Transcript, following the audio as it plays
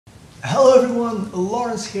Hello everyone,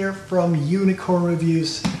 Lawrence here from Unicorn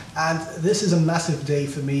Reviews, and this is a massive day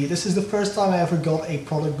for me. This is the first time I ever got a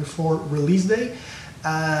product before release day.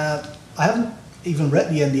 I haven't even read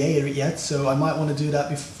the NDA yet, so I might want to do that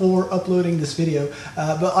before uploading this video.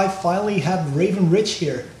 But I finally have Raven Ridge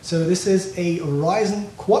here. So this is a Ryzen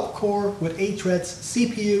quad-core with 8 threads,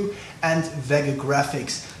 CPU and Vega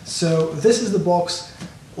graphics. So this is the box.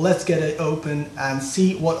 Let's get it open and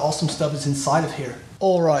see what awesome stuff is inside of here.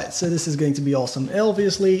 Alright, so this is going to be awesome. It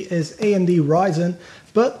obviously is AMD Ryzen,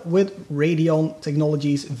 but with Radeon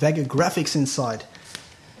Technologies Vega graphics inside.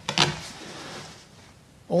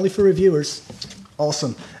 Only for reviewers.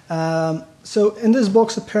 Awesome. So in this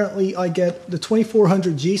box apparently I get the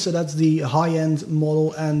 2400G, so that's the high-end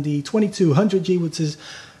model, and the 2200G, which is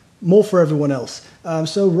more for everyone else.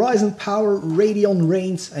 So Ryzen power, Radeon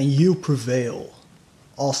reigns, and you prevail.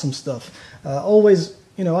 Awesome stuff. Always,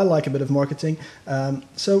 you know, I like a bit of marketing.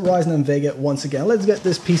 So Ryzen and Vega once again. Let's get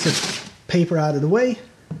this piece of paper out of the way.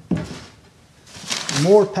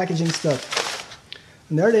 More packaging stuff.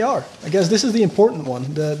 And there they are. I guess this is the important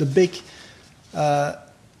one. The big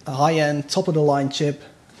high-end, top-of-the-line chip.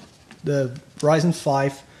 The Ryzen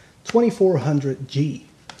 5 2400G.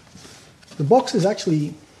 The box is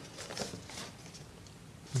actually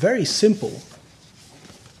very simple.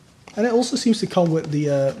 And it also seems to come with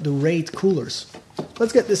the RAID coolers.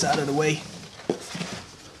 Let's get this out of the way.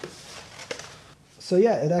 So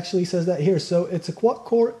yeah, it actually says that here. So it's a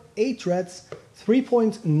quad-core, 8 threads,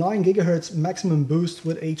 3.9 GHz maximum boost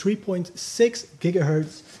with a 3.6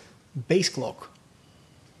 GHz base clock.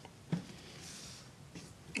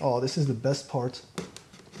 Oh, this is the best part.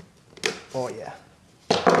 Oh yeah.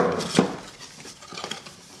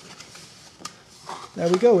 There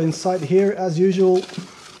we go. Inside here, as usual,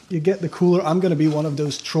 you get the cooler. I'm going to be one of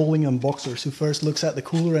those trolling unboxers who first looks at the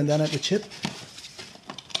cooler and then at the chip.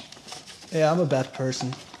 Yeah, I'm a bad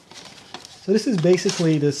person. So this is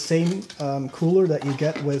basically the same cooler that you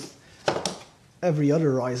get with every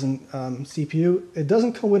other Ryzen CPU. It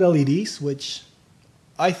doesn't come with LEDs, which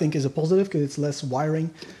I think is a positive because it's less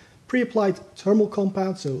wiring. Pre-applied thermal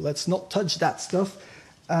compound, so let's not touch that stuff.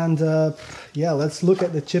 And yeah, let's look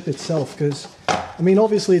at the chip itself, because I mean,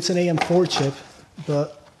 obviously it's an AM4 chip,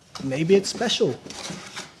 but maybe it's special.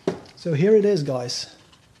 So here it is, guys.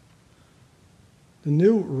 The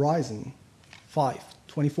new Ryzen 5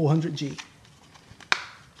 2400G.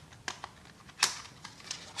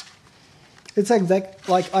 It's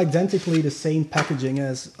like identically the same packaging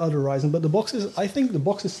as other Ryzen, but the box is, I think the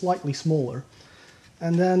box is slightly smaller.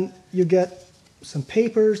 And then you get some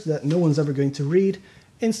papers that no one's ever going to read,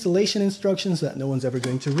 installation instructions that no one's ever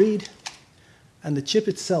going to read, and the chip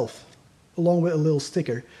itself, along with a little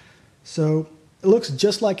sticker. So it looks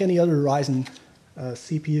just like any other Ryzen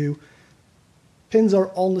CPU. Pins are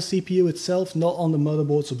on the CPU itself, not on the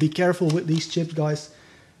motherboard, so be careful with these chips, guys.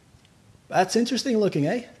 That's interesting looking,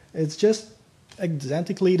 eh? It's just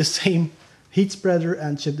identically the same heat spreader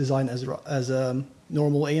and chip design as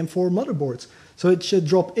normal AM4 motherboards. So it should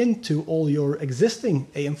drop into all your existing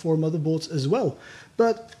AM4 motherboards as well.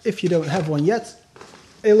 But if you don't have one yet,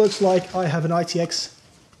 it looks like I have an ITX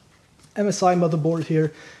MSI motherboard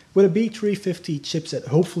here with a B350 chipset.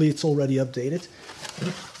 Hopefully it's already updated.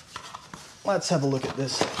 Let's have a look at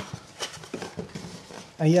this.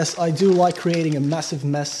 And yes, I do like creating a massive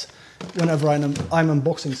mess whenever I'm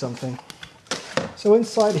unboxing something. So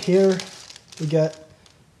inside here we get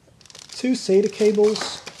 2 SATA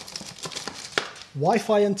cables,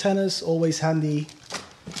 Wi-Fi antennas, always handy,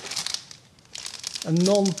 a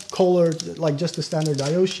non-colored, like just a standard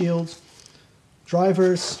I/O shield,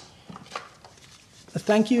 drivers, a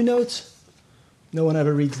thank you note, no one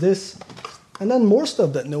ever reads this, and then more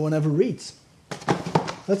stuff that no one ever reads.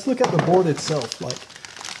 Let's look at the board itself, like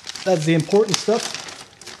that's the important stuff.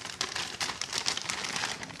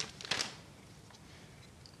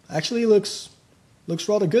 Actually looks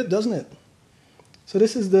rather good, doesn't it? So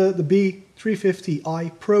this is the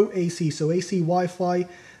B350i Pro AC, so AC Wi-Fi,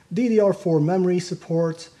 DDR4 memory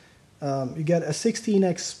support. You get a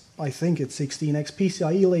 16x, I think it's 16x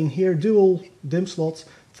PCIe lane here, dual DIMM slots,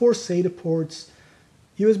 4 SATA ports,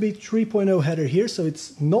 USB 3.0 header here, so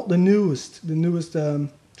it's not the newest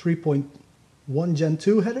 3.1 Gen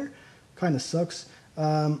 2 header. Kind of sucks.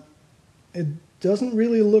 It doesn't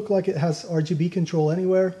really look like it has RGB control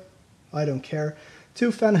anywhere. I don't care.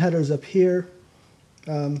 2 fan headers up here.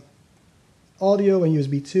 Audio and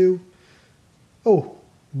USB 2. Oh,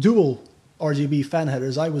 dual RGB fan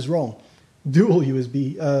headers. I was wrong. Dual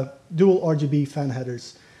RGB fan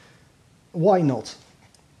headers. Why not?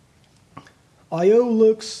 I/O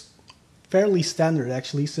looks fairly standard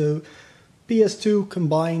actually. So PS2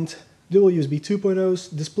 combined dual USB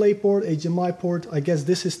 2.0s, display port, HDMI port. I guess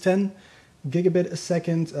this is 10 gigabit a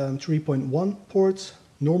second, 3.1 ports,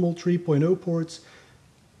 normal 3.0 ports,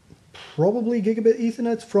 probably gigabit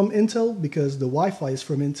Ethernet from Intel because the Wi-Fi is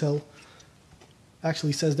from Intel.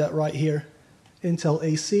 Actually says that right here, Intel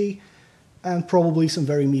AC, and probably some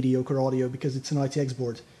very mediocre audio because it's an ITX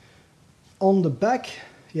board. On the back,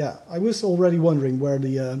 yeah, I was already wondering where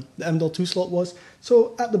the M.2 slot was.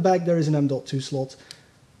 So at the back there is an M.2 slot.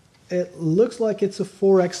 It looks like it's a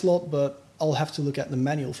 4X slot, but I'll have to look at the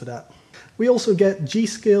manual for that. We also get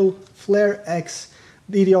G.Skill Flare X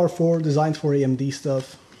DDR4 designed for AMD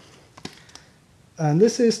stuff. And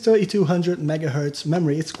this is 3200 megahertz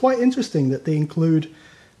memory. It's quite interesting that they include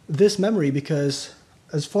this memory because,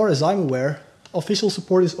 as far as I'm aware, official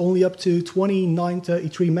support is only up to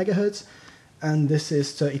 2933 megahertz, and this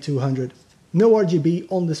is 3200. No RGB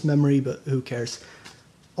on this memory, but who cares?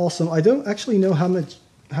 Awesome. I don't actually know how much.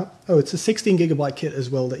 Oh, it's a 16 gigabyte kit as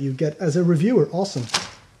well that you get as a reviewer. Awesome.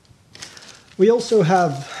 We also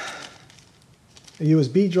have a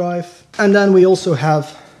USB drive, and then we also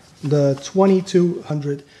have the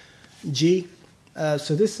 2200G.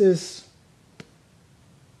 So this is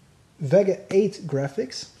Vega 8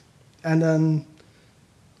 graphics, and then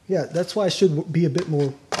yeah, that's why I should be a bit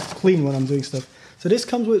more clean when I'm doing stuff. So this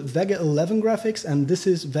comes with Vega 11 graphics, and this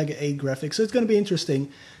is Vega 8 graphics. So it's going to be interesting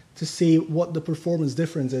to see what the performance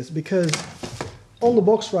difference is, because on the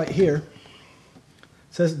box right here it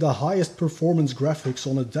says the highest performance graphics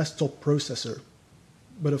on a desktop processor,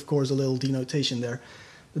 but of course a little denotation there.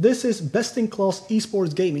 But this is best-in-class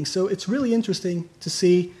esports gaming, so it's really interesting to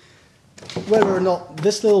see whether or not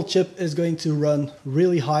this little chip is going to run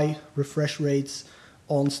really high refresh rates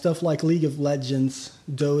on stuff like League of Legends,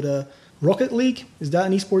 Dota, Rocket League. Is that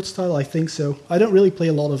an esports title? I think so. I don't really play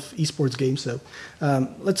a lot of esports games, so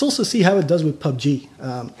let's also see how it does with PUBG.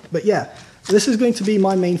 But yeah, this is going to be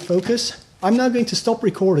my main focus. I'm now going to stop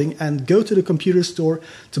recording and go to the computer store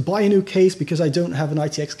to buy a new case because I don't have an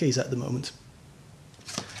ITX case at the moment.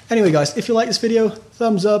 Anyway guys, if you like this video,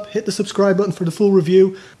 thumbs up, hit the subscribe button for the full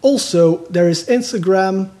review. Also, there is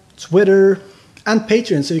Instagram, Twitter, and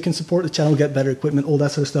Patreon, so you can support the channel, get better equipment, all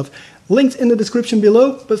that sort of stuff. Linked in the description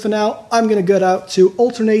below, but for now, I'm going to get out to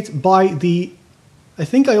alternate by the, I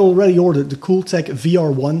think I already ordered the Cooltech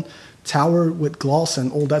VR1 tower with glass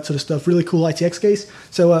and all that sort of stuff. Really cool ITX case.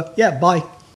 So yeah, bye.